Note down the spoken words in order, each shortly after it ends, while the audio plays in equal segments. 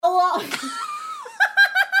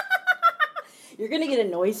You're gonna get a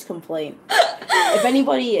noise complaint.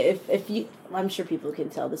 If you, I'm sure people can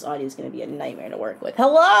tell this audio is gonna be a nightmare to work with.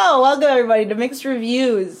 Hello, welcome everybody to Mixed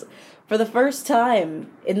Reviews. For the first time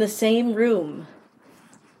in the same room.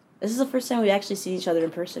 This is the first time we've actually seen each other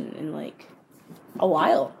in person in like a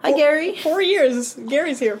while. Hi, Gary. 4 years.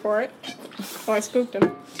 Gary's here for it. Oh, I spooked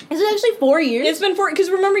him. Is it actually 4 years? It's been 4, because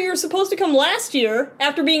remember you were supposed to come last year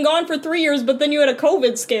after being gone for 3 years, but then you had a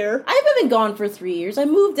COVID scare. I haven't been gone for 3 years. I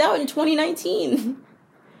moved out in 2019.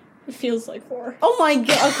 It feels like 4. Oh my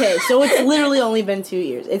god. Okay, so it's literally only been 2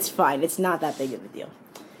 years. It's fine. It's not that big of a deal.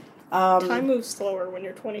 Time moves slower when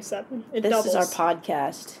you're 27. It doubles. This is our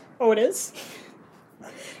podcast. Oh, it is?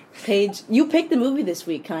 Paige, you picked the movie this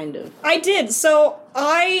week, kind of. I did. So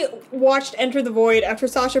I watched Enter the Void after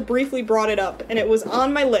Sasha briefly brought it up, and it was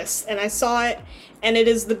on my list, and I saw it, and it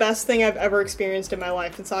is the best thing I've ever experienced in my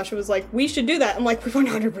life. And Sasha was like, we should do that. I'm like, we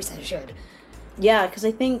 100% should. Yeah, because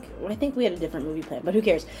I think we had a different movie plan, but who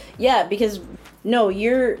cares? Yeah, because, no,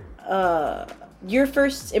 your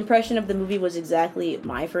first impression of the movie was exactly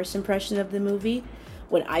my first impression of the movie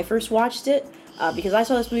when I first watched it, because I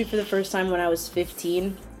saw this movie for the first time when I was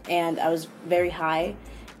 15, and I was very high,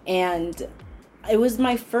 and it was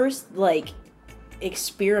my first, like,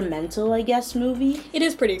 experimental, I guess, movie. It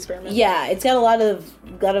is pretty experimental. Yeah, it's got a lot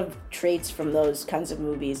of traits from those kinds of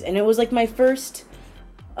movies, and it was, like, my first,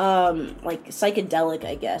 like, psychedelic,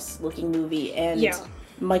 I guess, looking movie, and,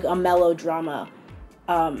 like, a melodrama,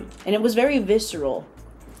 and it was very visceral.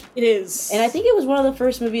 It is. And I think it was one of the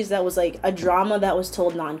first movies that was, like, a drama that was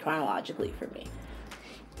told non-chronologically for me.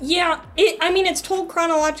 Yeah, it's told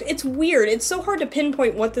chronologically. It's weird. It's so hard to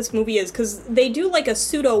pinpoint what this movie is, because they do, like, a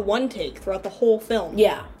pseudo one-take throughout the whole film.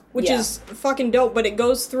 Yeah. Which is fucking dope, but it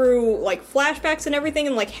goes through, like, flashbacks and everything,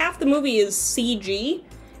 and, like, half the movie is CG,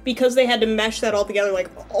 because they had to mesh that all together. Like,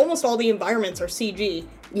 almost all the environments are CG.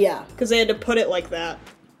 Yeah. Because they had to put it like that.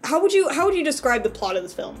 How would you describe the plot of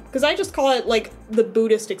this film? Because I just call it, like, the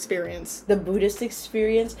Buddhist experience. The Buddhist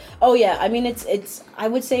experience? Oh, yeah. I mean, it's I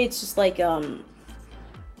would say it's just, like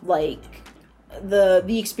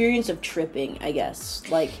the experience of tripping, I guess.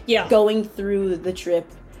 Like, going through the trip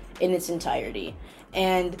in its entirety.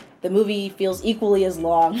 And the movie feels equally as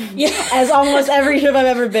long as almost every trip I've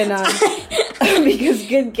ever been on. Because,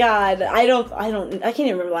 good God, I can't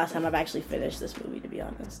even remember the last time I've actually finished this movie, to be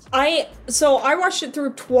honest. So I watched it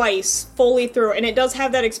through twice, fully through, and it does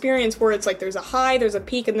have that experience where it's like there's a high, there's a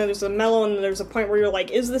peak, and then there's a mellow, and then there's a point where you're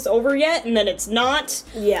like, is this over yet? And then it's not.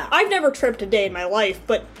 Yeah. I've never tripped a day in my life,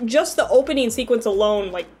 but just the opening sequence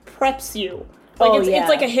alone, like, preps you. Like, it's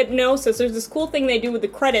like a hypnosis. There's this cool thing they do with the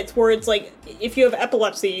credits where it's like, if you have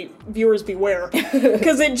epilepsy, viewers beware.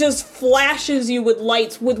 Because it just flashes you with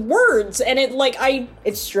lights with words, and it, like,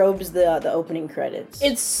 It strobes the opening credits.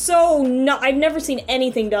 It's so I've never seen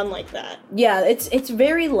anything done like that. Yeah, it's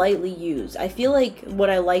very lightly used. I feel like what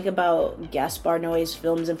I like about Gaspar Noé's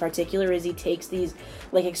films in particular is he takes these,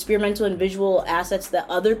 like, experimental and visual assets that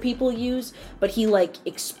other people use, but he, like,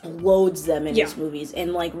 explodes them in his movies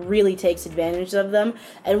and, like, really takes advantage of them.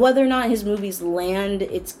 And whether or not his movies land,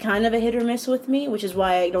 it's kind of a hit or miss with me, which is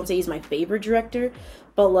why I don't say he's my favorite director.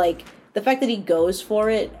 But, like, the fact that he goes for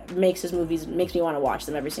it makes me want to watch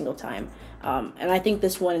them every single time. And I think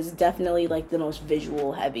this one is definitely, like, the most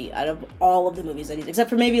visual heavy out of all of the movies that he's, except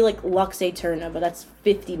for maybe, like, Lux Aeterna, but that's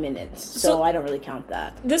 50 minutes, so I don't really count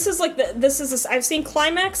that. I've seen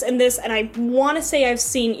Climax and this, and I want to say I've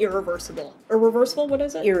seen Irreversible. Irreversible, what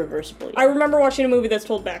is it? Irreversible, yeah. I remember watching a movie that's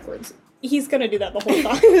told backwards. He's gonna do that the whole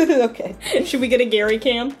time. Okay. Should we get a Gary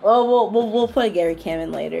cam? Oh, we'll put a Gary cam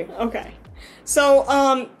in later. Okay.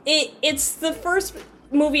 So, it's the first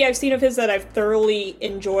movie I've seen of his that I've thoroughly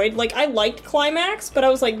enjoyed. Like, I liked Climax, but I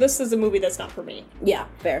was like, this is a movie that's not for me. Yeah,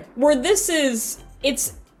 fair. Where this is,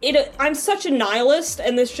 I'm such a nihilist,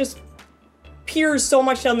 and this just peers so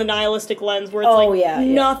much down the nihilistic lens where it's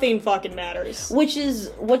nothing fucking matters. Which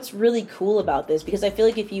is what's really cool about this, because I feel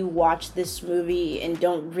like if you watch this movie and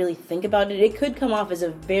don't really think about it, it could come off as a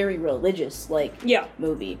very religious,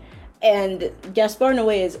 movie. And Gaspar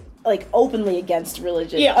Noé is, like, openly against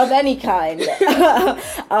religion of any kind.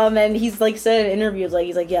 And he's, like, said in interviews, like,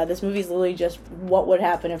 he's like, yeah, this movie's literally just what would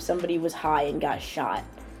happen if somebody was high and got shot.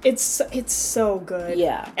 It's so good.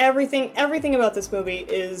 Yeah. Everything about this movie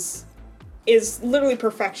is literally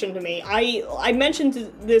perfection to me. I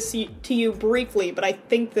mentioned this to you briefly, but I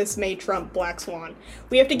think this may trump Black Swan.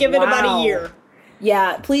 We have to give it about a year.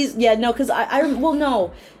 Yeah, please. Yeah, no, because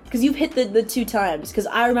no. because you've hit the 2 times. Because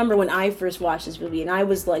I remember when I first watched this movie, and I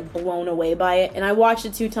was, like, blown away by it. And I watched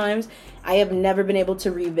it 2 times. I have never been able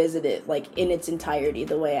to revisit it, like, in its entirety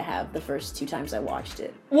the way I have the first 2 times I watched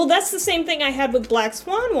it. Well, that's the same thing I had with Black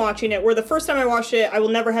Swan watching it, where the first time I watched it, I will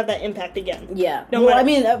never have that impact again. Yeah. I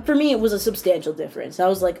mean, for me, it was a substantial difference. I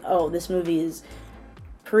was like, oh, this movie is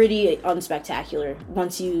pretty unspectacular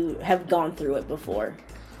once you have gone through it before.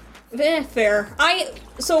 Fair.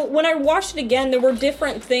 So when I watched it again, there were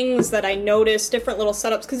different things that I noticed, different little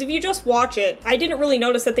setups, because if you just watch it, I didn't really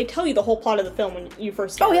notice that they tell you the whole plot of the film when you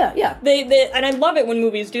first start. Oh, yeah. They and I love it when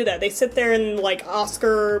movies do that. They sit there and, like,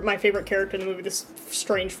 Oscar, my favorite character in the movie, this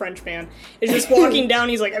strange French man, is just walking down,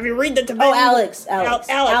 he's like, have you read the Tibetan... Oh, Alex.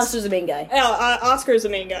 Alex is the main guy. Oscar is the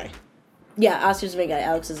main guy. Yeah, Oscar's the main guy.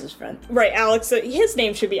 Alex is his friend. Right, Alex, his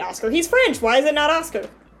name should be Oscar. He's French, why is it not Oscar?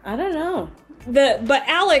 I don't know. But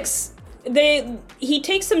Alex, he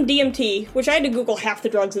takes some DMT, which I had to Google half the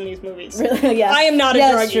drugs in these movies. Really? Yeah. I am not a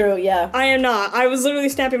druggie. That's true, yeah. I am not. I was literally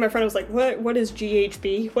snapping my friend. I was like, what is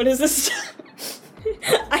GHB? What is this?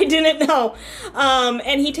 I didn't know.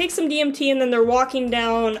 And he takes some DMT, and then they're walking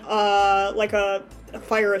down, like a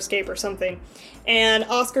fire escape or something. And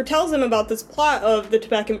Oscar tells him about this plot of the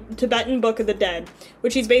Tibetan Book of the Dead,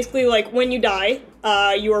 which is basically like, when you die,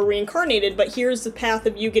 you are reincarnated, but here's the path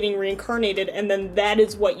of you getting reincarnated, and then that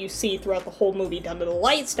is what you see throughout the whole movie, down to the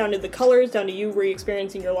lights, down to the colors, down to you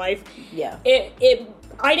re-experiencing your life. Yeah.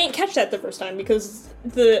 I didn't catch that the first time, because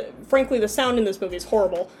frankly, the sound in this movie is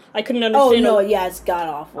horrible. I couldn't understand. Oh, no, yeah, it's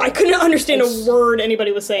god-awful. I couldn't understand a word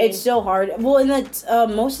anybody was saying. It's so hard. Well, and that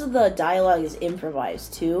most of the dialogue is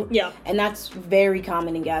improvised, too. Yeah. And that's very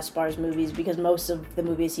common in Gaspar's movies, because most of the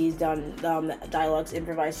movies he's done, the dialogue's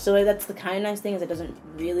improvised. So that's the kind of nice thing, is it doesn't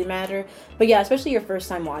really matter. But yeah, especially your first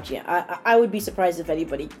time watching it. I would be surprised if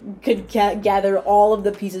anybody could gather all of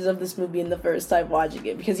the pieces of this movie in the first time watching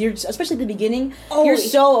it, because especially at the beginning, you're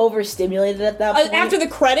so overstimulated at that point. After the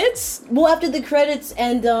credits? Well, after the credits,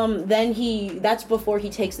 and then that's before he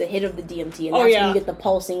takes the hit of the DMT, and that's when you get the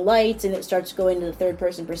pulsing lights, and it starts going to the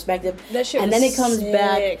third-person perspective. That shit and then was it comes sick.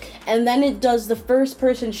 back, and then it does the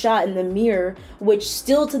first-person shot in the mirror, which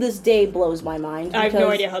still to this day blows my mind. I have no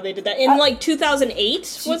idea how they did that. In,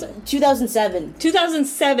 2008, was it? 2007.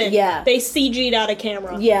 2007. Yeah. They CG'd out a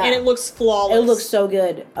camera. Yeah. And it looks flawless. It looks so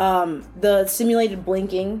good. The simulated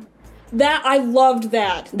blinking. I loved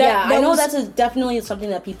that. I know that's definitely something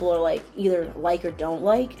that people are like, either like or don't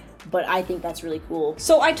like, but I think that's really cool.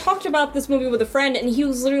 So I talked about this movie with a friend, and he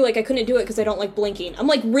was literally like, I couldn't do it because I don't like blinking. I'm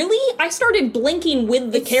like, really? I started blinking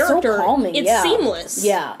with the character. So calming. It's seamless.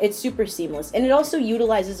 Yeah, it's super seamless. And it also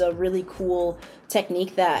utilizes a really cool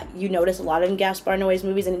technique that you notice a lot in Gaspar Noé's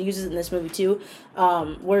movies, and it uses it in this movie too,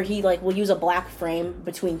 where he will use a black frame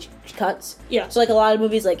between cuts. Yeah. So a lot of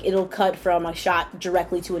movies, it'll cut from a shot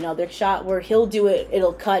directly to another shot, where he'll do it,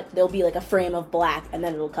 it'll cut, there'll be a frame of black, and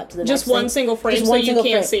then it'll cut to the next one single frame, so you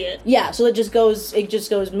can't see it. Yeah, so it just goes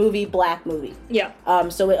movie, black, movie. Yeah.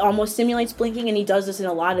 So it almost simulates blinking, and he does this in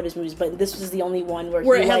a lot of his movies, but this is the only one where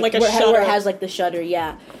it had a shutter. Where it has the shutter,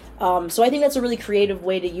 yeah. So I think that's a really creative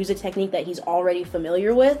way to use a technique that he's already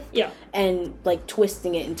familiar with, and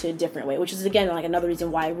twisting it into a different way, which is again another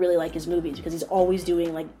reason why I really like his movies, because he's always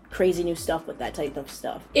doing crazy new stuff with that type of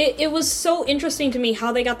stuff. It was so interesting to me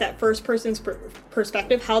how they got that first person's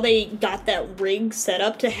perspective, how they got that rig set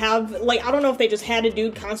up to have I don't know if they just had a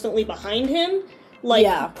dude constantly behind him,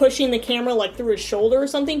 pushing the camera through his shoulder or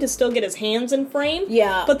something to still get his hands in frame.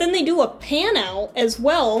 Yeah. But then they do a pan out as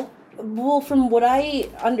well. Well, from what I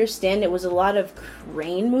understand, it was a lot of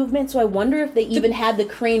crane movement, so I wonder if they even had the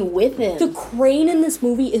crane with him. The crane in this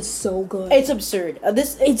movie is so good. It's absurd.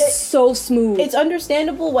 It's so smooth. It's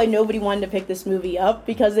understandable why nobody wanted to pick this movie up,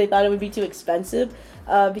 because they thought it would be too expensive.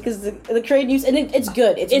 Because the crane use, and it's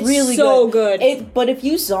good. It's really so good. But if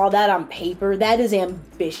you saw that on paper, that is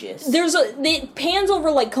ambitious. It pans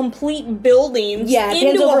over complete buildings. Yeah, it into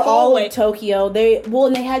pans over a hallway. all of Tokyo.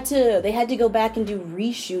 And they had to go back and do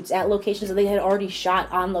reshoots at locations that they had already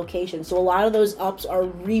shot on location. So a lot of those ups are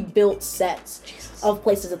rebuilt sets of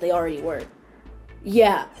places that they already were.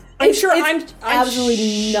 Yeah. I'm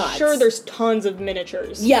absolutely nuts. Sure there's tons of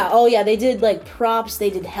miniatures. Yeah, they did props,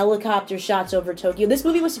 they did helicopter shots over Tokyo. This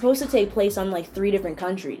movie was supposed to take place on 3 different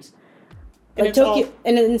countries. Tokyo,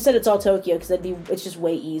 and instead it's all Tokyo, because it's just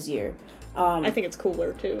way easier. I think it's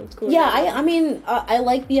cooler too. It's cooler. Yeah, I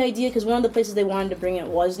like the idea, because one of the places they wanted to bring it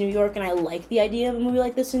was New York, and I like the idea of a movie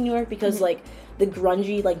like this in New York, because the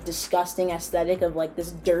grungy, disgusting aesthetic of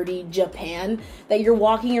this dirty Japan that you're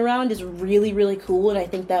walking around is really, really cool, and I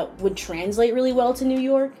think that would translate really well to New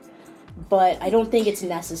York. but I don't think it's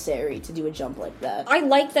necessary to do a jump like that. I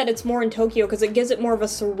like that it's more in Tokyo because it gives it more of a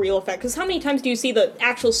surreal effect. Because how many times do you see the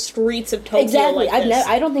actual streets of Tokyo? Exactly. Like this?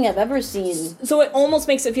 I don't think I've ever seen. So it almost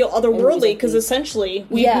makes it feel otherworldly because essentially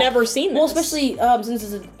we've never seen this. Well, especially since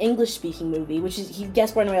it's an English-speaking movie, which is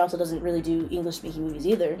Gaspar Noé also doesn't really do English-speaking movies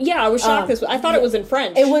either. Yeah, I was shocked. I thought it was in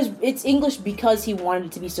French. It's English because he wanted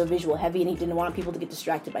it to be so visual heavy, and he didn't want people to get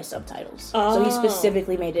distracted by subtitles. So he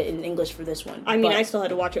specifically made it in English for this one. I mean, I still had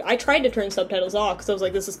to watch it. I tried to turn subtitles off because I was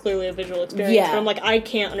like, this is clearly a visual experience. Yeah. But I'm like, I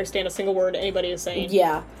can't understand a single word anybody is saying.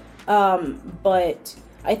 Yeah. But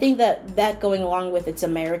I think that going along with it's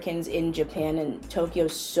Americans in Japan and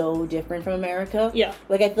Tokyo's so different from America. Yeah.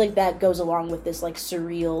 Like, I feel like that goes along with this, like,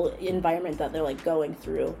 surreal environment that they're, like, going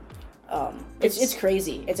through. It's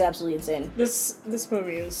crazy. It's absolutely insane. This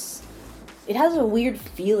movie is... It has a weird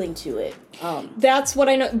feeling to it. That's what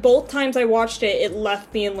I know. Both times I watched it, it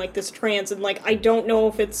left me in, like, this trance, and, like, I don't know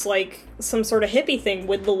if it's, like, some sort of hippie thing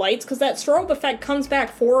with the lights, because that strobe effect comes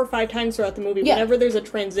back 4 or 5 times throughout the movie. Yeah. Whenever there's a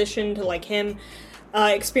transition to, like, him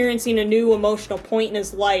experiencing a new emotional point in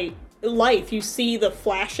his life, you see the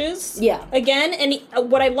flashes again, and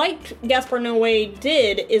what I liked Gaspar Noé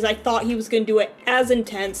did is I thought he was going to do it as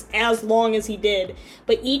intense, as long as he did,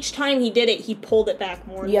 but each time he did it, he pulled it back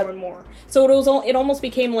more and more and more. So it almost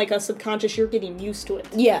became like a subconscious, you're getting used to it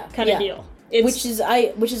kind of deal. Which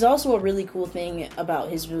is also a really cool thing about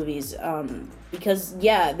his movies, because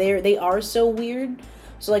they are so weird.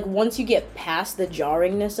 So, like, once you get past the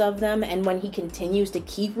jarringness of them, and when he continues to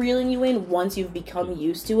keep reeling you in, once you've become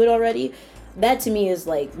used to it already, that, to me, is,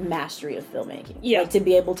 like, mastery of filmmaking. Yeah. Like, to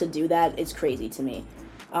be able to do that is crazy to me.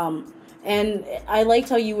 And I liked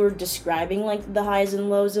how you were describing, like, the highs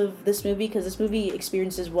and lows of this movie, because this movie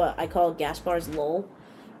experiences what I call Gaspar's lull,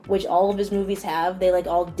 which all of his movies have. They, like,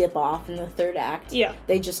 all dip off in the third act. Yeah.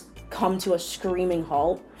 They just come to a screaming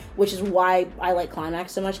halt, which is why I like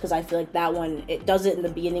Climax so much, because I feel like that one, it does it in the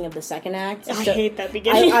beginning of the second act. I hate that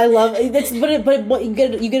beginning. I love it, but you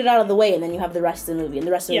get it out of the way, and then you have the rest of the movie, and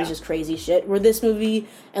the rest of the movie is just crazy shit. Where this movie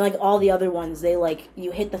and, like, all the other ones, they, like,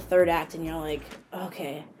 you hit the third act and you're like,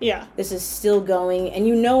 okay, this is still going, and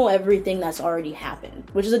you know everything that's already happened,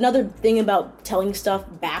 which is another thing about telling stuff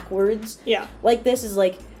backwards. Yeah, like this is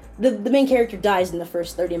like. The main character dies in the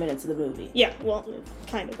first 30 minutes of the movie. Yeah, well,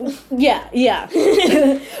 kind of. Yeah.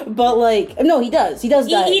 But, like, no, he does. He does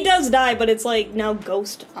die. He does die, but it's, like, now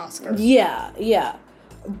ghost Oscar. Yeah.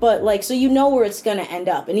 But, like, so you know where it's gonna end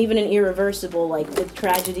up. And even in Irreversible, like, the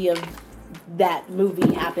tragedy of that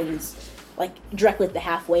movie happens, like, directly at the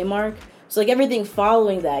halfway mark. So, like, everything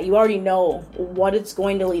following that, you already know what it's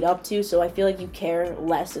going to lead up to, so I feel like you care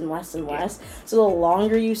less and less and less. So the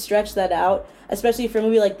longer you stretch that out, especially for a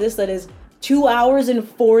movie like this that is 2 hours and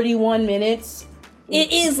 41 minutes.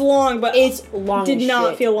 It is long, but it's long. Did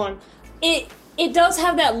not feel long. It does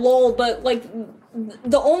have that lull, but, like,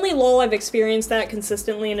 the only lull I've experienced that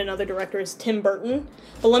consistently in another director is Tim Burton.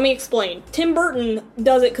 But let me explain. Tim Burton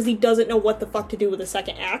does it because he doesn't know what the fuck to do with the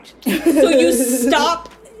second act. So you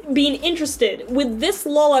stop being interested. With this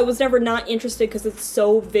lull, I was never not interested because it's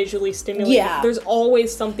so visually stimulating. Yeah. There's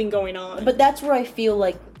always something going on. But that's where I feel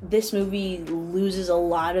like this movie loses a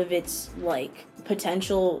lot of its, like,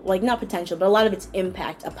 potential, like, not potential, but a lot of its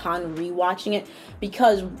impact upon rewatching it,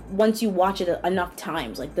 because once you watch it enough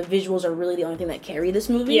times, like, the visuals are really the only thing that carry this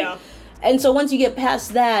movie. Yeah. And so once you get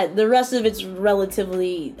past that, the rest of it's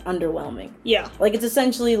relatively underwhelming. Yeah. Like, it's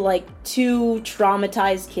essentially, like, 2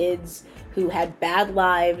 traumatized kids who had bad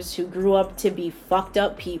lives, who grew up to be fucked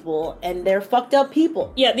up people, and they're fucked up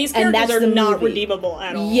people. Yeah, these characters are not redeemable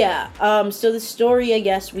at all. Yeah. So the story, I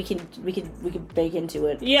guess we could bake into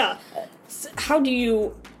it. Yeah. How do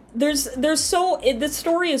you? There's so this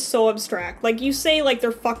story is so abstract. Like, you say, like,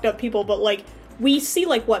 they're fucked up people, but, like, we see,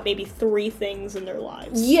 like, what, maybe 3 things in their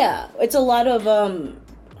lives. Yeah, it's a lot of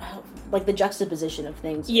like, the juxtaposition of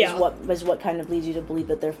things. Yeah. is what kind of leads you to believe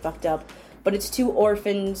that they're fucked up. But it's 2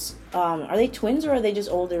 orphans. Are they twins, or are they just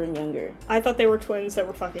older and younger? I thought they were twins that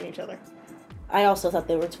were fucking each other. I also thought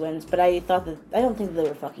they were twins, but I don't think that they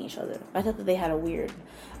were fucking each other. I thought that they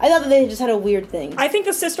just had a weird thing. I think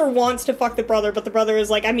the sister wants to fuck the brother, but the brother is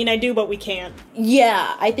like, I mean, I do, but we can't.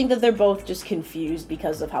 Yeah, I think that they're both just confused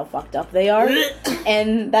because of how fucked up they are.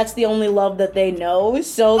 And that's the only love that they know,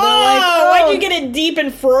 so they're like, why'd you get it deep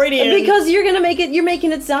and Freudian? Because you're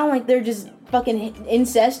making it sound like they're just fucking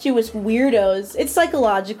incestuous weirdos. It's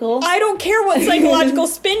psychological. I don't care what psychological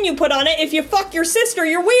spin you put on it. If you fuck your sister,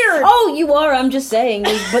 you're weird. Oh, you are. I'm just saying.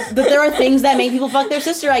 But there are things that make people fuck their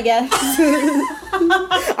sister, I guess.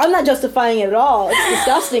 I'm not justifying it at all. It's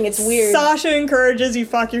disgusting. It's weird. Sasha encourages you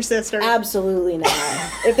fuck your sister. Absolutely not.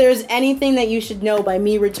 If there's anything that you should know by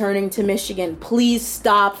me returning to Michigan, please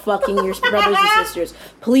stop fucking your brothers and sisters.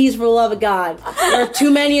 Please, for the love of God. There are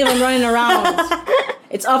too many of them running around.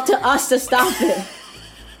 It's up to us to stop it.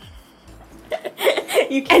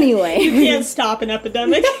 You can't stop an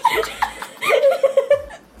epidemic.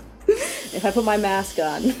 If I put my mask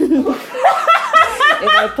on.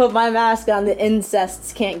 The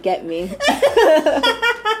incests can't get me.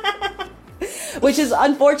 Which is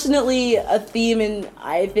unfortunately a theme in,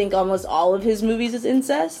 I think, almost all of his movies is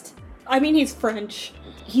incest. I mean, he's French.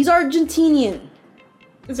 He's Argentinian.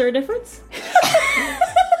 Is there a difference?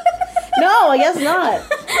 No, I guess not.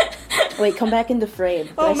 Wait, come back into frame.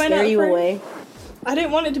 Did I scare you away? I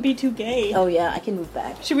didn't want it to be too gay. Oh yeah, I can move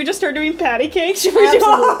back. Should we just start doing patty cakes? Should we do you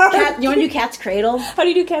want to do Cat's Cradle? How do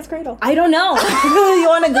you do Cat's Cradle? I don't know. You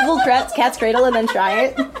want to Google Cat's Cradle and then try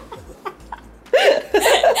it?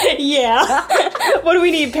 Yeah. What do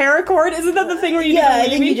we need? Paracord? Isn't that the thing where you Yeah, I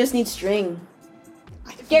think you just need string.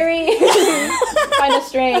 Gary, find a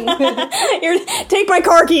string. Here, take my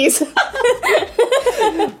car keys.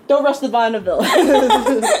 Don't rush the Bonneville.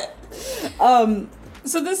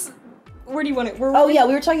 So this, where do you want it? We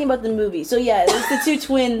were talking about the movie. So yeah, there's the two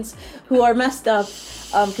twins who are messed up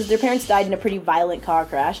because their parents died in a pretty violent car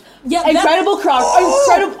crash. Yeah, incredible.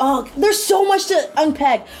 Oh, there's so much to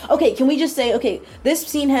unpack. Okay, can we just say,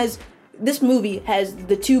 this movie has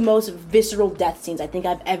the two most visceral death scenes I think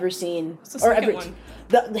I've ever seen. What's the second one?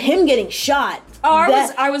 Him getting shot. Oh,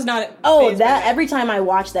 I was not. Every time I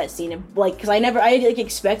watch that scene, because I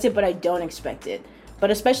expect it, but I don't expect it.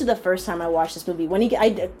 But especially the first time I watched this movie,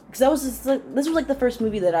 this was like the first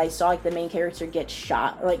movie that I saw like the main character get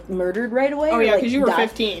shot, like murdered right away. Oh yeah, because you were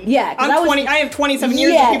 15. Yeah, I'm 20. I have 27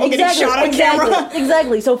 years of people getting shot on camera.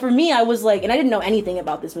 Exactly. So for me, I was like, and I didn't know anything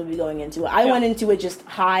about this movie going into it. I went into it just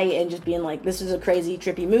high and just being like, this is a crazy,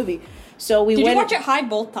 trippy movie. So Did you watch it high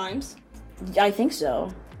both times? I think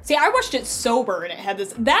so. See, I watched it sober and it had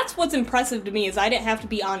this. That's what's impressive to me is I didn't have to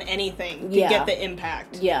be on anything to get the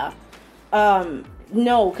impact. Yeah.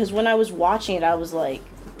 No, because when I was watching it, I was like,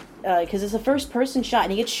 because it's a first-person shot,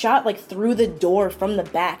 and he gets shot like through the door from the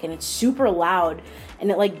back, and it's super loud, and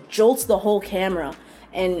it like jolts the whole camera.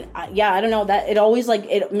 And I don't know, that it always like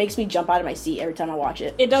it makes me jump out of my seat every time I watch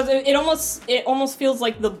it. It does. It almost feels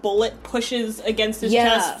like the bullet pushes against his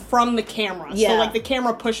chest from the camera. Yeah. So like the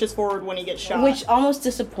camera pushes forward when he gets shot, which almost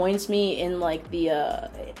disappoints me in like the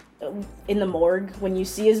in the morgue when you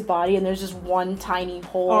see his body and there's just one tiny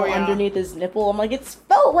hole underneath his nipple. I'm like, it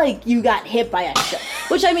felt like you got hit by a shot.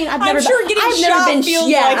 Which I mean, I've never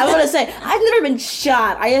been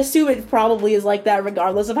shot. I assume it probably is like that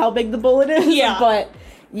regardless of how big the bullet is. Yeah. But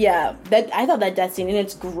yeah, I thought that death scene, and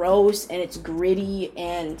it's gross and it's gritty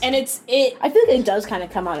and I feel like it does kind of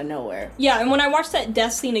come out of nowhere. Yeah, and when I watched that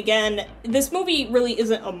death scene again, this movie really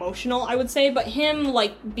isn't emotional, I would say, but him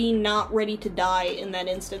like being not ready to die in that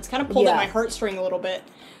instance kind of pulled at my heartstring a little bit.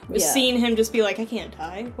 Seeing him just be like, I can't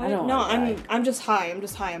die. What? I'm just high.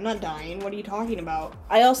 I'm not dying. What are you talking about?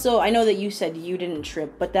 I know that you said you didn't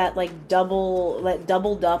trip, but that like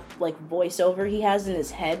doubled up like voiceover he has in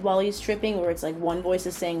his head while he's tripping, where it's like one voice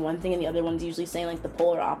is saying one thing and the other one's usually saying like the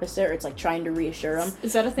polar opposite, or it's like trying to reassure him.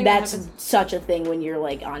 Is that a thing? That's such a thing when you're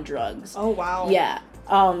like on drugs. Oh wow. Yeah.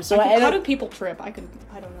 How do people trip? I don't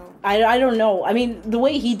know. I don't know. I mean, the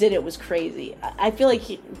way he did it was crazy. I feel like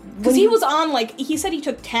because he was on, like, he said he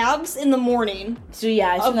took tabs in the morning. So yeah,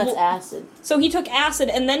 I assume that's acid. So he took acid,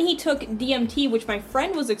 and then he took DMT, which my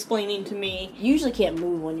friend was explaining to me. You usually can't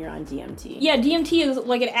move when you're on DMT. Yeah, DMT is,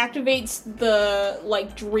 like, it activates the,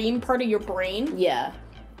 like, dream part of your brain. Yeah.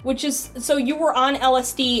 Which is, so you were on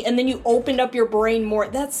LSD, and then you opened up your brain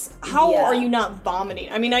more. How are you not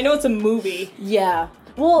vomiting? I mean, I know it's a movie. Yeah.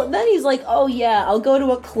 Well, then he's like, oh yeah, I'll go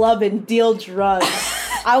to a club and deal drugs.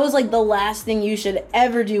 I was like, the last thing you should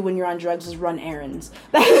ever do when you're on drugs is run errands.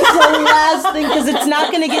 That is the last thing, because it's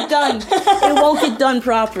not going to get done. It won't get done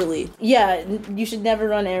properly. Yeah, you should never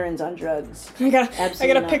run errands on drugs. I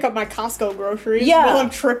gotta pick up my Costco groceries while I'm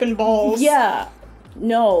tripping balls. Yeah.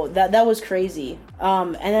 No, that was crazy.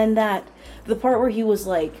 And then the part where he was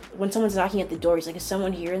like, when someone's knocking at the door, he's like, is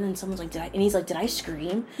someone here? And then someone's like, did I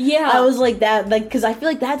scream? Yeah. I was like that, like, because I feel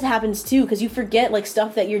like that happens too, because you forget, like,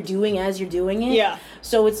 stuff that you're doing as you're doing it. Yeah.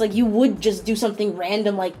 So it's like, you would just do something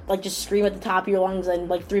random, like just scream at the top of your lungs, and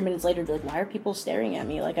like 3 minutes later be like, why are people staring at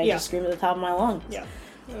me? Like, I just screamed at the top of my lungs. Yeah.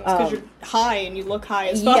 Because you're high and you look high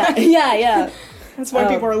as fuck. Yeah. That's why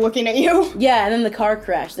people are looking at you. Yeah, and then the car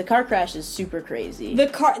crash. The car crash is super crazy.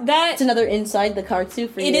 It's another inside the car too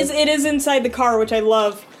for you. It is inside the car, which I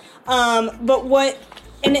love. But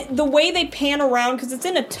the way they pan around, because it's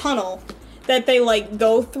in a tunnel that they like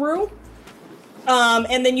go through,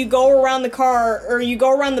 and then you go around the car, or you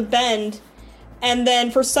go around the bend, and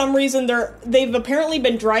then for some reason they've apparently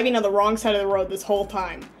been driving on the wrong side of the road this whole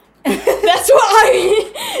time. That's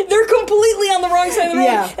why they're completely on the wrong side of the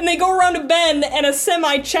road, and they go around a bend, and a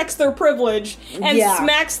semi checks their privilege and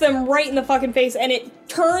smacks them right in the fucking face, and it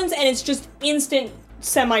turns, and it's just instant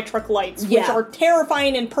semi-truck lights, which are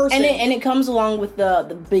terrifying in person. And it comes along with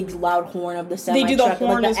the big loud horn of the semi-truck. They do the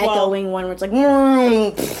horn like as echoing one where it's like,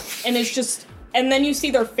 and it's just, and then you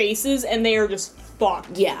see their faces, and they are just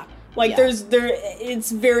fucked. Yeah. Like,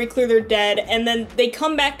 it's very clear they're dead, and then they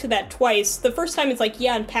come back to that twice. The first time it's like,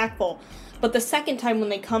 impactful. But the second time when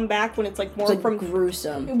they come back, when it's like more from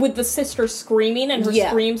gruesome. With the sister screaming, and her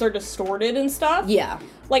screams are distorted and stuff. Yeah.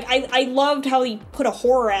 Like, I loved how he put a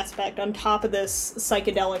horror aspect on top of this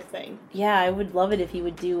psychedelic thing. Yeah, I would love it if he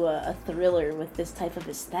would do a thriller with this type of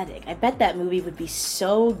aesthetic. I bet that movie would be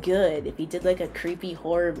so good if he did, like, a creepy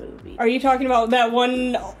horror movie. Are you talking about that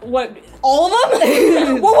one, all of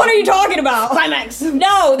them? What one are you talking about? Climax!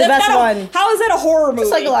 No, that's the best not one. How is that a horror movie?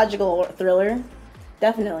 It's a psychological thriller.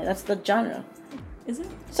 Definitely, that's the genre. Is it?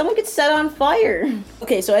 Someone gets set on fire.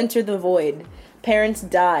 Okay, so enter the void. Parents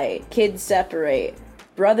die. Kids separate.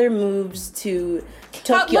 Brother moves to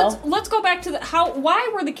Tokyo. Let's go back to why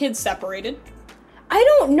were the kids separated? I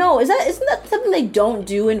don't know. Isn't that something they don't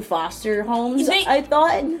do in foster homes? I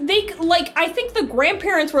thought I think the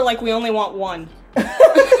grandparents were like, we only want one.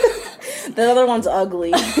 The other one's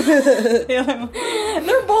ugly. They're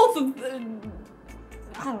both.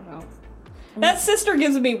 I don't know. That sister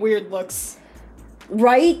gives me weird looks.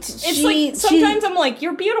 Right? It's like sometimes I'm like,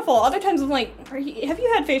 you're beautiful. Other times I'm like, have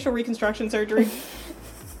you had facial reconstruction surgery?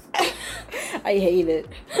 I hate it.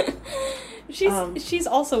 She's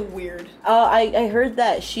also weird. I heard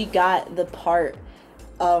that she got the part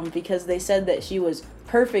because they said that she was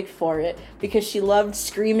perfect for it because she loved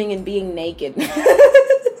screaming and being naked.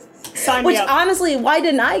 Which honestly, why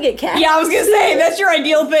didn't I get cast? Yeah, I was gonna say that's your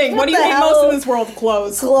ideal thing. What do you hate most in this world?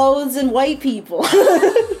 Clothes and white people.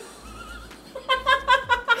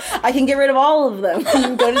 I can get rid of all of them.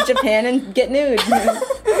 Go to Japan and get nude.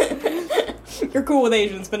 You're cool with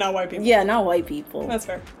Asians, but not white people. Yeah, not white people. That's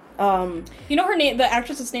fair. You know her name? The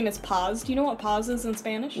actress's name is Paz. Do you know what Paz is in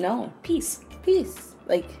Spanish? No. Peace.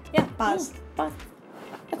 Like Paz. Paz.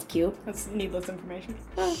 That's cute. That's needless information.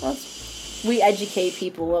 We educate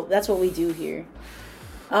people. That's what we do here.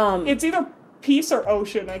 It's either peace or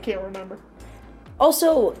ocean. I can't remember.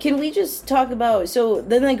 Also, can we just talk about? So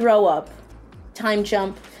then they grow up. Time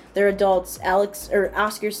jump. They're adults.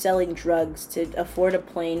 Oscar's selling drugs to afford a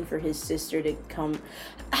plane for his sister to come.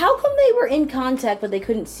 How come they were in contact but they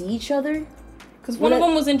couldn't see each other? Because one of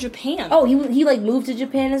them was in Japan. Oh, he like moved to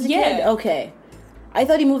Japan as a kid? Okay. I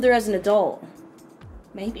thought he moved there as an adult.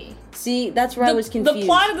 Maybe. See, that's where I was confused. The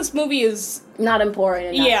plot of this movie is not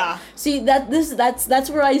important enough. Yeah. See, that's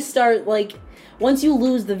where I start, like, once you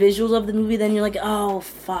lose the visuals of the movie, then you're like, oh,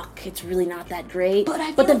 fuck, it's really not that great.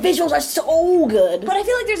 But the visuals are so good. But I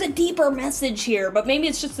feel like there's a deeper message here, but maybe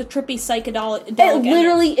it's just the trippy psychedelic. It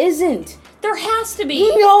literally isn't. There has to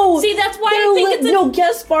be. No. See, that's why I think it's No,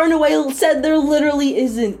 Gaspar Noé said there literally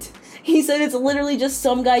isn't. He said it's literally just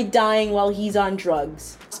some guy dying while he's on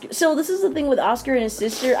drugs. So this is the thing with Oscar and his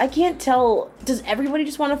sister. I can't tell, does everybody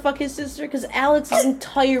just want to fuck his sister? Because Alex's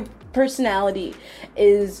entire personality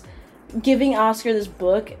is giving Oscar this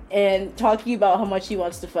book and talking about how much he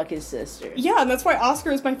wants to fuck his sister. Yeah, and that's why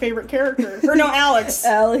Oscar is my favorite character. Or no, Alex.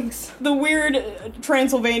 Alex. The weird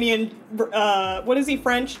Transylvanian, what is he,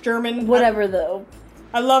 French, German? Whatever, though.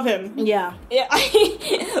 I love him. Yeah.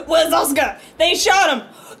 Where's Oscar? They shot him!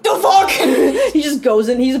 The fuck? He just goes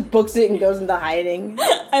in, he just books it and goes into hiding.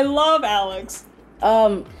 I love Alex.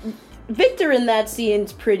 Victor in that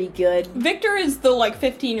scene's pretty good. Victor is the,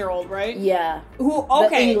 15-year-old, right? Yeah. Okay.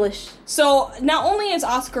 The English. So, not only is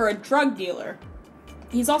Oscar a drug dealer,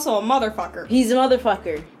 he's also a motherfucker. He's a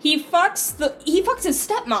motherfucker. He fucks his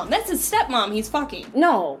stepmom. That's his stepmom he's fucking.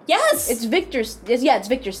 No. Yes! It's Victor's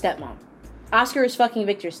stepmom. Oscar is fucking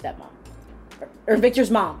Victor's stepmom. Or Victor's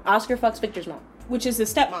mom. Oscar fucks Victor's mom. Which is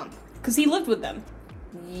his stepmom. Because he lived with them.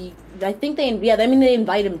 I think they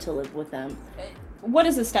invite him to live with them. What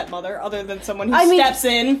is a stepmother other than someone who steps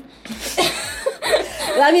in?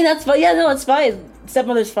 That's fine. Yeah, no, it's fine.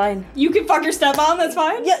 Stepmother's fine. You can fuck your stepmom, that's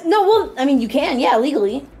fine? Yeah, no, well, you can, yeah,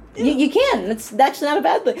 legally. You can. It's actually not a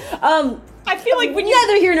bad thing. I feel like when you...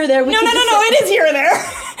 Neither here nor there. No, it is here or there.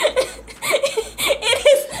 It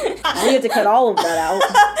is... We have to cut all of that out.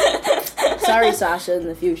 Sorry, Sasha, in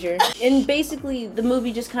the future. And basically, the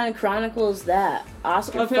movie just kind of chronicles that.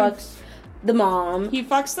 Oscar fucks the mom. He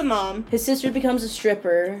fucks the mom. His sister becomes a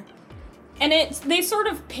stripper. And they sort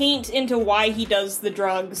of paint into why he does the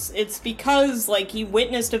drugs. It's because, like, he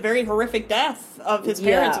witnessed a very horrific death of his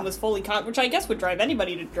parents and was fully which I guess would drive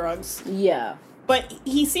anybody to drugs. Yeah. But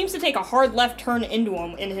he seems to take a hard left turn into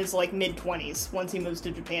him in his, like, mid-20s once he moves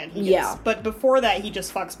to Japan. Yeah. But before that, he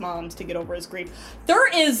just fucks moms to get over his grief. There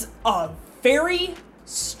is a very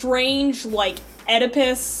strange, like,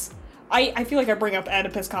 Oedipus... I feel like I bring up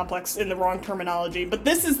Oedipus complex in the wrong terminology, but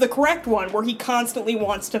this is the correct one, where he constantly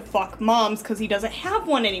wants to fuck moms because he doesn't have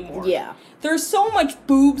one anymore. Yeah. There's so much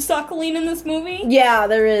boob suckling in this movie. Yeah,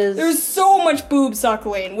 there is. There's so much boob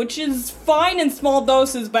suckling, which is fine in small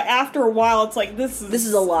doses, but after a while, it's like, this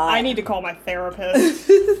is a lot. I need to call my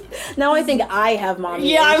therapist. Now I think I have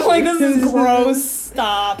mommy Yeah, issues. I'm like, this is gross.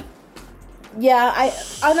 Stop. Yeah,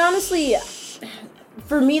 and honestly,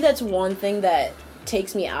 for me, that's one thing that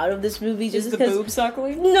takes me out of this movie, just is the because... boob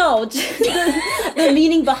suckling? No, the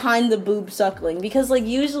meaning behind the boob suckling, because, like,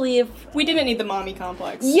 usually if... We didn't need the mommy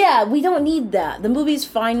complex. Yeah, we don't need that. The movie's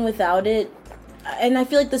fine without it, and I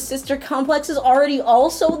feel like the sister complex is already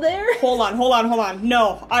also there. Hold on.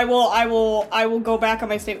 No, I will go back on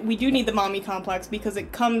my statement. We do need the mommy complex because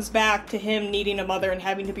it comes back to him needing a mother and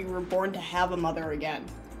having to be reborn to have a mother again.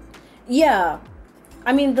 Yeah.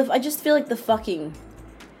 I mean, I just feel like the fucking...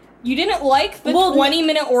 You didn't like the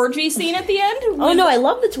 20-minute orgy scene at the end? Oh no, I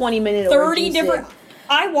love the 20-minute 30 different...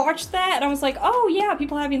 I watched that and I was like, oh yeah,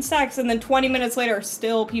 people having sex, and then 20 minutes later,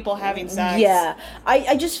 still people having sex. Yeah.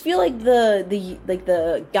 I just feel like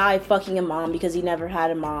the guy fucking a mom because he never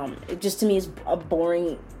had a mom, it just to me is a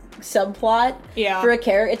boring subplot for a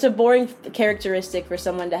character. It's a boring characteristic for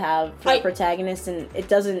someone to have for a protagonist, and it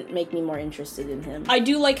doesn't make me more interested in him. I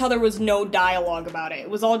do like how there was no dialogue about it. It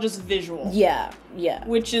was all just visual. Yeah.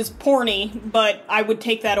 Which is porny, but I would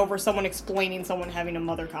take that over someone explaining someone having a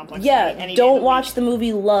mother complex. Yeah, don't watch the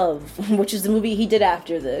movie Love, which is the movie he did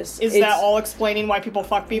after this. Is that all explaining why people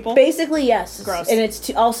fuck people? Basically, yes. Gross. And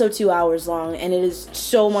it's also 2 hours long, and it is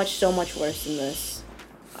so much worse than this.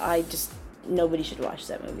 Nobody should watch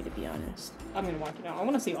that movie, to be honest. I'm gonna watch it now. I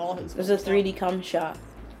want to see all his. There's a 3D cum shot.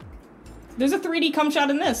 There's a 3D cum shot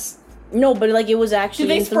in this. No, but like it was actually.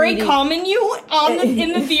 Did they spray 3D. cum in you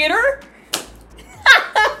in the theater?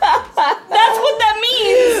 That's what that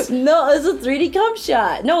means. No, it's a 3D cum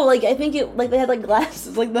shot. No, like I think it they had like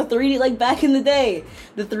glasses, like the 3D like back in the day,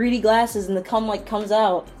 the 3D glasses, and the cum like comes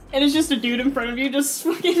out. And it's just a dude in front of you, just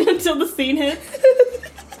fucking until the scene hits.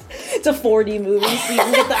 It's a 4D movie, so you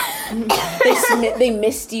can get the... They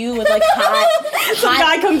mist you with, like, Some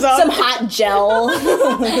guy comes up. Some hot gel.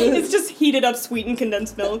 It's just heated up sweetened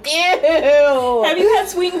condensed milk. Ew! Have you had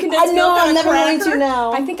sweetened condensed milk on a cracker? I'm never going to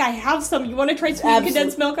now. I think I have some. You want to try sweetened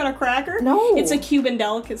condensed milk on a cracker? No. It's a Cuban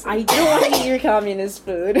delicacy. I don't want to eat your communist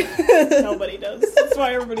food. Nobody does. That's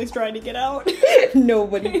why everybody's trying to get out.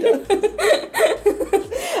 Nobody does.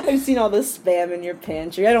 I've seen all the spam in your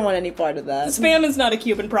pantry. I don't want any part of that. Spam is not a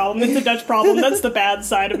Cuban problem. It's a Dutch problem. That's the bad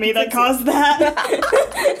side of me that caused that.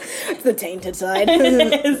 It's the tainted side.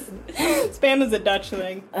 It is. Spam is a Dutch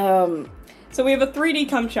thing. So we have a 3D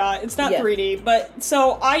cum shot. It's not 3D, but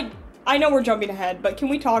so I know we're jumping ahead, but can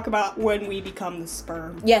we talk about when we become the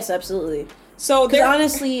sperm? Yes, absolutely. So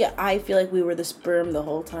honestly, I feel like we were the sperm the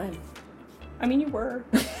whole time. I mean, you were.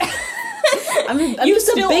 I'm you just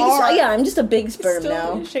still a big, are. Yeah, I'm just a big sperm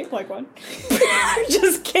now. You're shaped like one.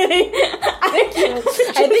 Just kidding. I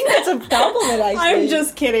think that's a compliment, actually. I'm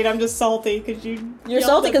just kidding. I'm just salty because You're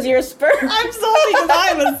salty because you're a sperm. I'm salty because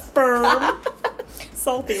I'm a sperm.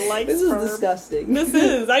 Salty like this sperm. This is disgusting. This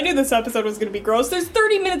is. I knew this episode was going to be gross. There's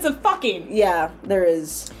 30 minutes of fucking. Yeah, there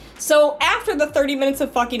is. So after the 30 minutes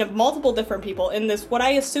of fucking of multiple different people in this, what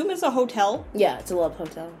I assume is a hotel. Yeah, it's a love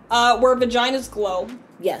hotel. Where vaginas glow.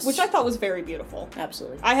 Yes. Which I thought was very beautiful.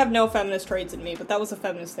 Absolutely. I have no feminist traits in me, but that was a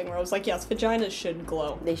feminist thing where I was like, yes, vaginas should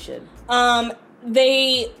glow. They should.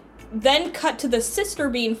 They then cut to the sister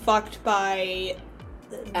being fucked by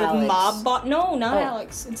the mob boss. No, not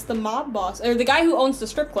Alex. It's the mob boss. Or the guy who owns the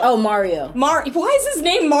strip club. Oh, Mario. Why is his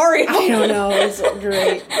name Mario? I don't know. It's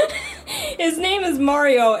great. His name is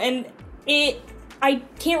Mario, and I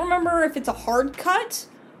can't remember if it's a hard cut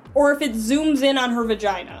or if it zooms in on her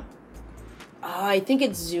vagina. I think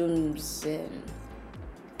it zooms in.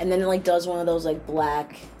 And then it, like, does one of those, like,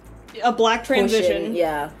 black... A black transition.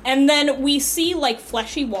 Yeah. And then we see, like,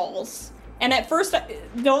 fleshy walls. And at first,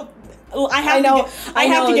 I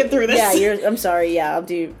have to get through this. Yeah, I'm sorry. Yeah,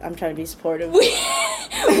 I'm trying to be supportive.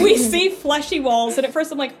 We see fleshy walls, and at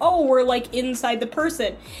first I'm like, oh, we're like inside the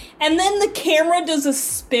person. And then the camera does a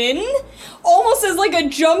spin, almost as like a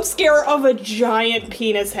jump scare of a giant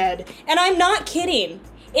penis head. And I'm not kidding.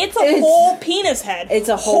 It's a whole penis head. It's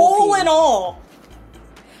a whole and all.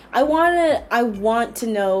 I want to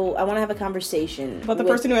have a conversation about the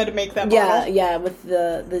person who had to make that model. Yeah, with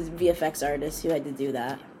the VFX artist who had to do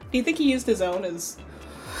that. Do you think he used his own as...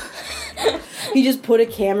 He just put a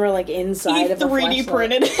camera like inside of a flashlight. He 3D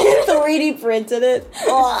printed it. 3D printed it.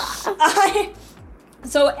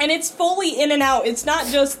 And it's fully in and out. It's not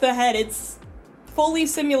just the head. It's fully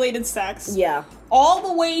simulated sex. Yeah. All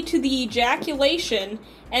the way to the ejaculation,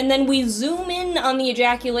 and then we zoom in on the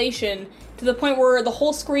ejaculation to the point where the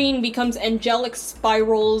whole screen becomes angelic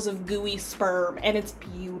spirals of gooey sperm, and it's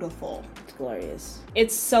beautiful. It's glorious.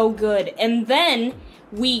 It's so good. And then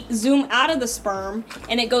we zoom out of the sperm,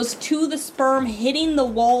 and it goes to the sperm hitting the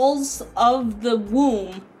walls of the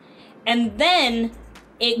womb, and then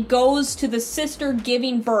it goes to the sister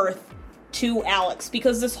giving birth to Alex,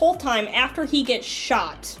 because this whole time, after he gets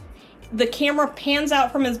shot, the camera pans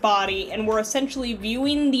out from his body, and we're essentially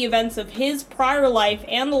viewing the events of his prior life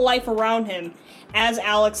and the life around him as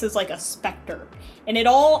Alex is like a specter. And it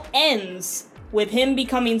all ends with him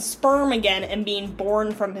becoming sperm again and being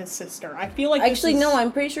born from his sister. I feel like no,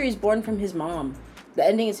 I'm pretty sure he's born from his mom. The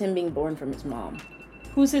ending is him being born from his mom.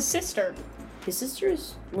 Who's his sister? His sister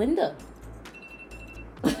is Linda.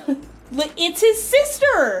 It's his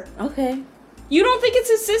sister! Okay. You don't think it's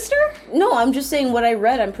his sister? No, I'm just saying what I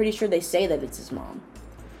read. I'm pretty sure they say that it's his mom.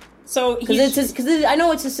 So because I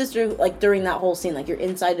know it's his sister. Like during that whole scene, like you're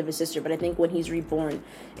inside of his sister. But I think when he's reborn,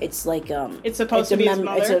 it's like it's supposed to be his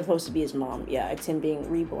mother. It's supposed to be his mom. Yeah, it's him being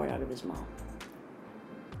reborn out of his mom.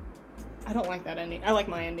 I don't like that ending. I like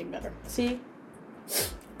my ending better. See,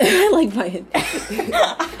 I like my ending.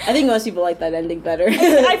 I think most people like that ending better.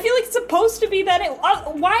 I feel like it's supposed to be that.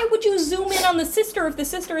 Why would you zoom in on the sister if the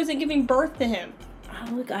sister isn't giving birth to him? Oh,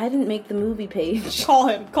 look, I didn't make the movie page. Call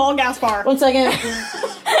him. Call Gaspar. 1 second.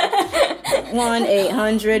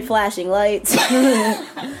 1-800 flashing lights.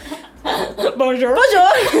 Bonjour. Bonjour.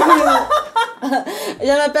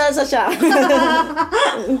 Je m'appelle Sacha.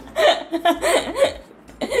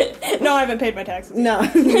 No, I haven't paid my taxes. No.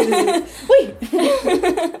 Oui.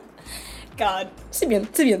 God. C'est bien,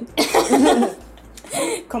 c'est bien.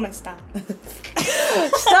 Comment está?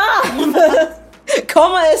 Stop!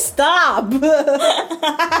 Comment stop?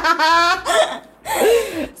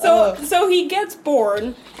 So he gets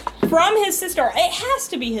born from his sister. It has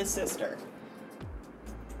to be his sister.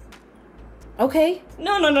 Okay.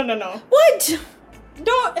 No. What?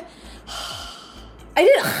 Don't.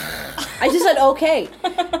 I just said okay.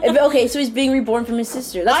 Okay, so he's being reborn from his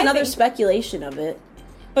sister. That's another speculation of it.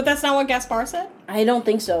 But that's not what Gaspar said? I don't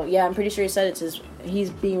think so. Yeah, I'm pretty sure he said he's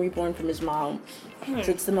being reborn from his mom.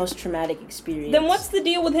 So it's the most traumatic experience. Then what's the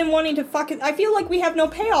deal with him wanting to fuck it? I feel like we have no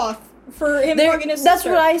payoff for him fucking his sister. That's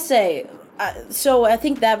what I say. So I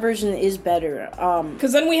think that version is better.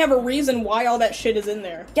 Because then we have a reason why all that shit is in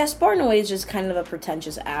there. Gaspar Noé is just kind of a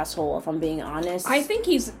pretentious asshole, if I'm being honest. I think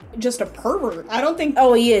he's just a pervert. I don't think...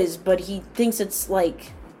 Oh, he is, but he thinks it's,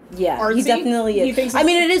 like... Yeah, artsy? He definitely is. I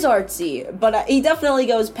mean, it is artsy, but he definitely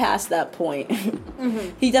goes past that point. Mm-hmm.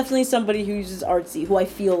 He definitely is somebody who uses artsy, who I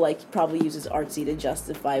feel like probably uses artsy to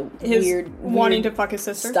justify his weird wanting to fuck his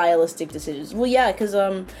sister? Stylistic decisions. Well, yeah, because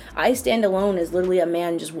I Stand Alone is literally a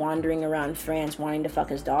man just wandering around France wanting to fuck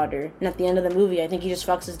his daughter. And at the end of the movie, I think he just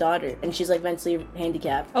fucks his daughter, and she's, like, mentally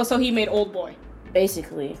handicapped. Oh, so he made Old Boy.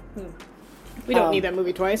 Basically. We don't need that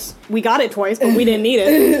movie twice. We got it twice, but we didn't need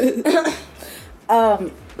it.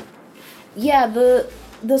 Yeah,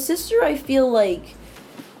 the sister, I feel like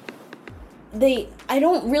I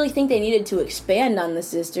don't really think they needed to expand on the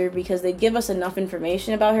sister because they give us enough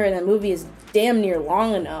information about her and that movie is damn near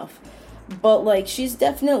long enough. But, like, she's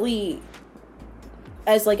definitely,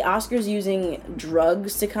 as, like, Oscar's using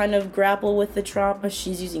drugs to kind of grapple with the trauma,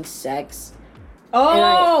 she's using sex.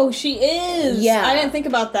 Oh, she is! Yeah. I didn't think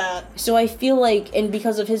about that. So I feel like, and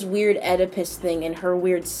because of his weird Oedipus thing and her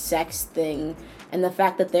weird sex thing, and the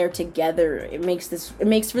fact that they're together, it makes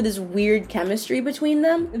for this weird chemistry between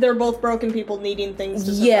them. They're both broken people needing things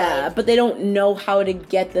to survive. Yeah, but they don't know how to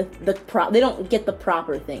get they don't get the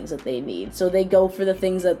proper things that they need. So they go for the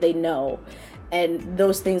things that they know. And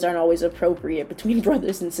those things aren't always appropriate between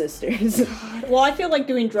brothers and sisters. Well, I feel like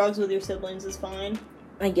doing drugs with your siblings is fine.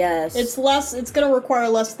 I guess. It's gonna require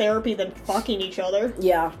less therapy than fucking each other.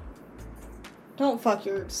 Yeah. Don't fuck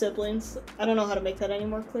your siblings. I don't know how to make that any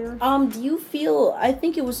more clear. Do you feel? I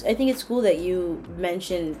think it's cool that you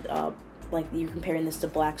mentioned like you're comparing this to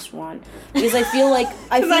Black Swan, because I feel like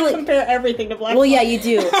I compare everything to Black Swan. Well, yeah, you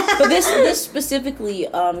do, but this specifically,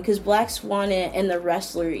 because Black Swan and The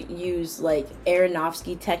Wrestler use like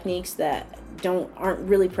Aronofsky techniques that aren't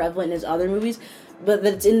really prevalent in his other movies. But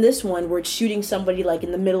that's in this one where it's shooting somebody like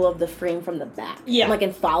in the middle of the frame from the back. Yeah.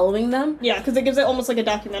 And following them. Yeah, because it gives it almost like a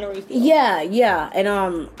documentary feel. Yeah. And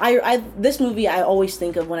I this movie I always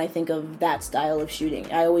think of when I think of that style of shooting.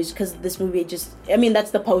 Because this movie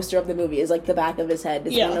that's the poster of the movie, is like the back of his head.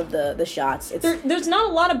 It's one of the shots. There's not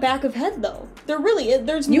a lot of back of head though.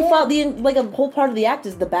 There's you more. A whole part of the act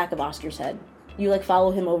is the back of Oscar's head. You like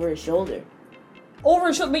follow him over his shoulder. Over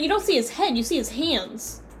his shoulder, but you don't see his head. You see his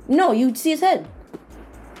hands. No, you see his head.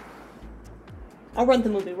 I'll rent the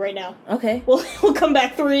movie right now. Okay. We'll come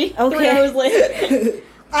back 3 hours later.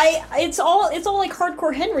 It's all like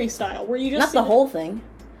Hardcore Henry style, where you just not the whole thing.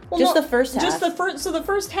 Well, just the first half. So the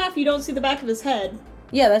first half you don't see the back of his head.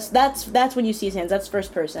 Yeah, that's when you see his hands. That's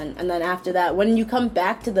first person, and then after that, when you come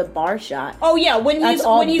back to the bar shot. Oh yeah, when he's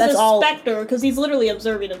a specter, because he's literally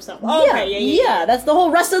observing himself. Oh, yeah, okay, yeah. That's the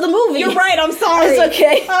whole rest of the movie. You're right. I'm sorry. It's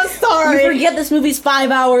okay. I'm sorry. You forget this movie's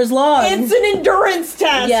 5 hours long. It's an endurance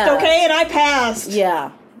test. Yeah. Okay, and I passed.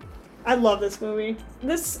 Yeah. I love this movie.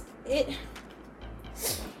 It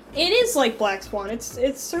is like Black Swan.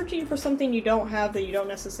 It's searching for something you don't have that you don't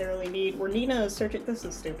necessarily need. Where Nina is searching. This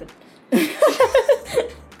is stupid.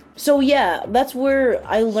 So yeah, that's where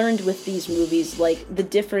I learned with these movies, like the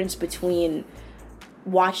difference between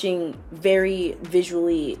watching very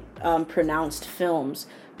visually pronounced films,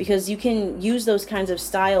 because you can use those kinds of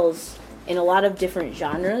styles in a lot of different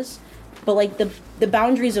genres, but like the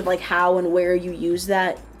boundaries of like how and where you use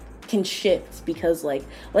that can shift, because like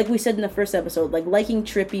we said in the first episode, like liking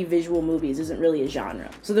trippy visual movies isn't really a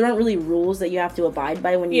genre, so there aren't really rules that you have to abide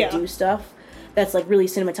by when you do stuff that's like really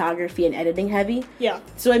cinematography and editing heavy. Yeah.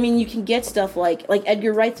 So I mean, you can get stuff like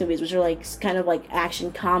Edgar Wright's movies, which are like kind of like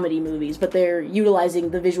action comedy movies, but they're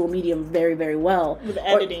utilizing the visual medium very, very well. With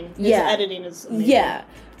editing. His editing is amazing. Yeah.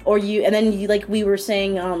 And then like we were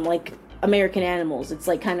saying, like American Animals, it's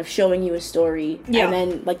like kind of showing you a story, and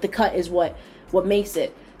then like the cut is what makes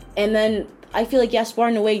it. And then I feel like Gaspar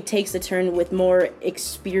Noé takes the turn with more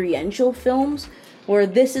experiential films, where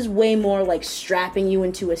this is way more like strapping you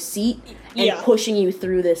into a seat and pushing you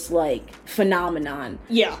through this like phenomenon.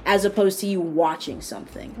 Yeah. As opposed to you watching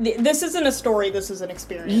something. This isn't a story, this is an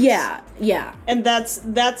experience. Yeah. And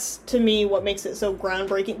that's to me what makes it so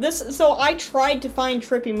groundbreaking. So I tried to find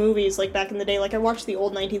trippy movies like back in the day. Like I watched the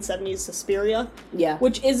old 1970s Suspiria. Yeah.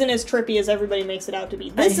 Which isn't as trippy as everybody makes it out to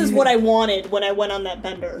be. This is what I wanted when I went on that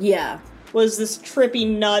bender. Yeah. Was this trippy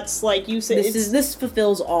nuts, like you said. This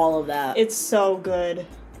fulfills all of that. It's so good.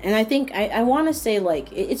 And I think, I want to say,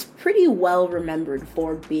 like, it's pretty well remembered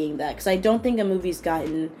for being that, because I don't think a movie's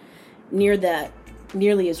gotten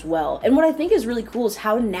nearly as well. And what I think is really cool is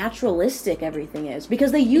how naturalistic everything is,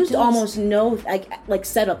 because they used almost no, like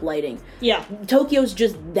setup lighting. Yeah. Tokyo's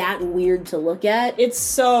just that weird to look at. It's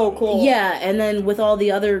so cool. Yeah, and then with all the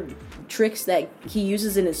other tricks that he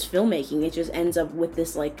uses in his filmmaking, it just ends up with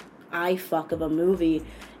this, like, eye fuck of a movie,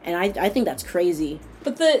 and I think that's crazy.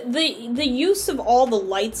 But the use of all the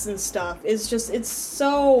lights and stuff is just, it's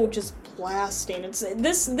so just blasting. It's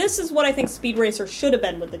this is what I think Speed Racer should have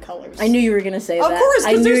been with the colors. I knew you were gonna say that. Of course,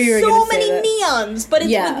 because there's so many neons, but it's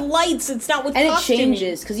with lights. It's not with costuming. And it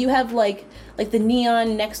changes because you have like the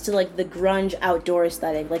neon next to like the grunge outdoor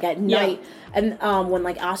aesthetic, like at night. And when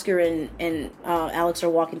like Oscar and Alex are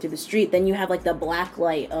walking through the street, then you have like the black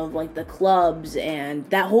light of like the clubs and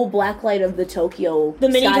that whole black light of the Tokyo. The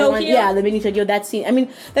mini Tokyo? Yeah, the mini Tokyo. That scene. I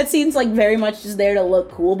mean, that scene's like very much just there to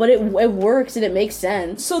look cool, but it works and it makes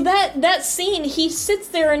sense. So that scene, he sits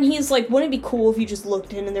there and he's like, wouldn't it be cool if you just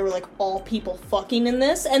looked in and there were like all people fucking in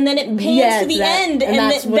this? And then it pans to the end and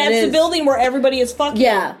that's the building where everybody is fucking.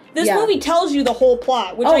 Yeah. This movie tells you the whole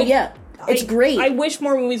plot, which it's great. I wish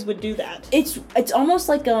more movies would do that. It's almost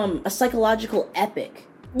like a psychological epic.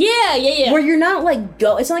 Yeah. Where you're not like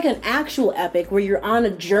it's not like an actual epic where you're on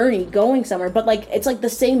a journey going somewhere, but like it's like the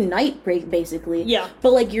same night basically. Yeah.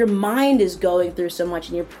 But like your mind is going through so much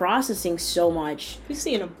and you're processing so much. We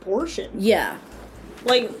see an abortion. Yeah.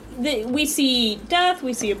 Like we see death,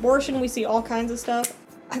 we see abortion, we see all kinds of stuff.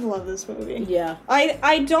 I love this movie. Yeah.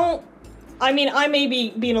 I mean, I may be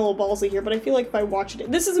being a little ballsy here, but I feel like if I watched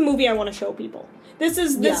it, this is a movie I want to show people. This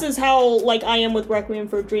is how, like, I am with Requiem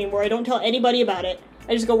for a Dream, where I don't tell anybody about it.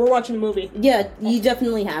 I just go, we're watching a movie. Yeah, you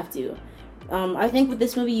definitely have to. I think with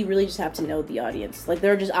this movie, you really just have to know the audience. Like,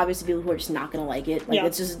 there are just obviously people who are just not gonna like it. Like,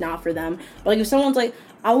 it's just not for them. But, like, if someone's like,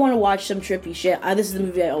 I want to watch some trippy shit, this is the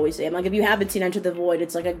movie I always say. I'm like, if you haven't seen Enter the Void,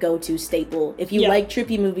 it's, like, a go-to staple. If you like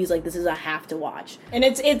trippy movies, like, this is a have-to-watch. And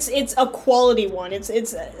it's a quality one. It's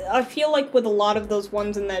I feel like with a lot of those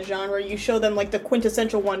ones in that genre, you show them, like, the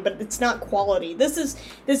quintessential one, but it's not quality. This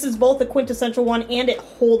is both the quintessential one, and it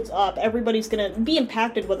holds up. Everybody's gonna be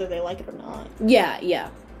impacted whether they like it or not. Yeah.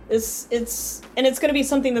 It's gonna be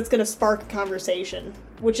something that's gonna spark a conversation,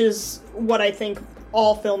 which is what I think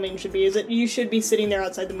all filming should be, is that you should be sitting there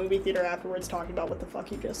outside the movie theater afterwards talking about what the fuck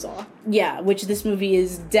you just saw. Yeah, which this movie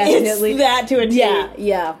is definitely... It's that to a T.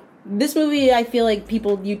 Yeah. This movie, I feel like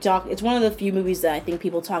it's one of the few movies that I think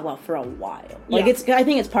people talk about for a while. Like, I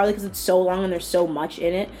think it's partly because it's so long and there's so much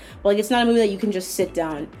in it, but, like, it's not a movie that you can just sit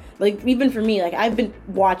down. Like, even for me, like, I've been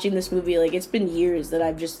watching this movie, like, it's been years that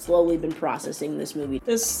I've just slowly been processing this movie.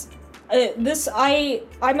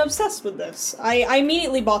 I'm obsessed with this. I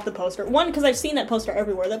immediately bought the poster. One, because I've seen that poster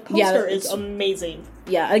everywhere. That poster is amazing.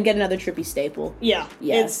 Yeah, again, another trippy staple. Yeah.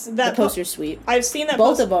 The poster's sweet. I've seen that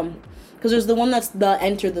Both of them. Because there's the one that's the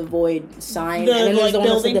Enter the Void sign, and then there's the one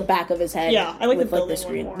that's like the back of his head. Yeah, I like the building the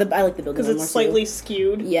screen. one more. I like the building one more, because it's slightly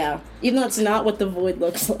skewed. Yeah. Even though it's not what the Void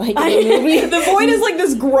looks like in the movie. The Void is like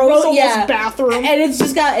this gross, almost bathroom. And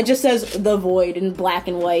it just says The Void in black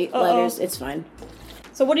and white letters. It's fine.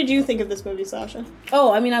 So what did you think of this movie, Sasha?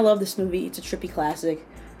 Oh, I mean, I love this movie. It's a trippy classic.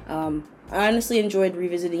 I honestly enjoyed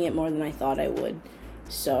revisiting it more than I thought I would.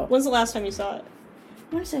 So. When's the last time you saw it?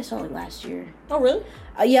 I want to say I saw it last year. Oh, really?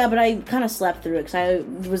 Yeah, but I kind of slept through it because I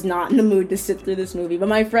was not in the mood to sit through this movie. But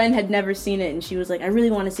my friend had never seen it, and she was like, I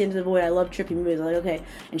really want to see Into the Void. I love trippy movies. I was like, okay.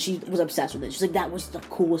 And she was obsessed with it. She's like, that was the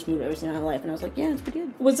coolest movie I've ever seen in my life. And I was like, yeah, it's pretty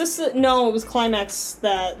good. Was this... No, it was Climax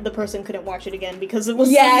that the person couldn't watch it again because it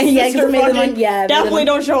was... Definitely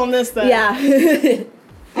don't show them this then. Yeah.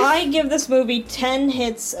 I give this movie 10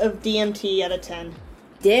 hits of DMT out of 10.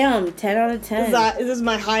 Damn, 10 out of 10. This is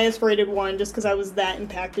my highest rated one just because I was that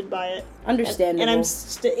impacted by it. Understandable. And I'm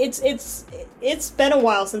it's been a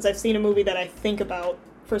while since I've seen a movie that I think about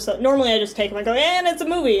for normally I just take them and go, and it's a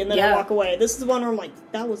movie, and then I walk away. This is the one where I'm like,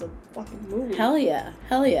 that was a fucking movie. Hell yeah.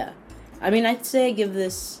 I mean, I'd say I give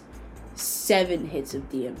this 7 hits of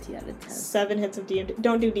DMT out of 10. 7 hits of DMT.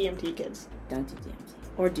 Don't do DMT, kids. Don't do DMT.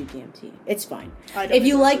 Or do DMT. It's fine. If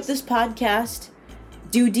you like this podcast,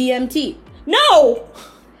 do DMT. No!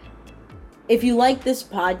 If you like this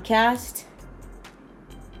podcast,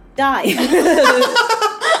 die.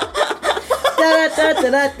 Da, da, da,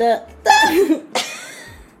 da, da, da.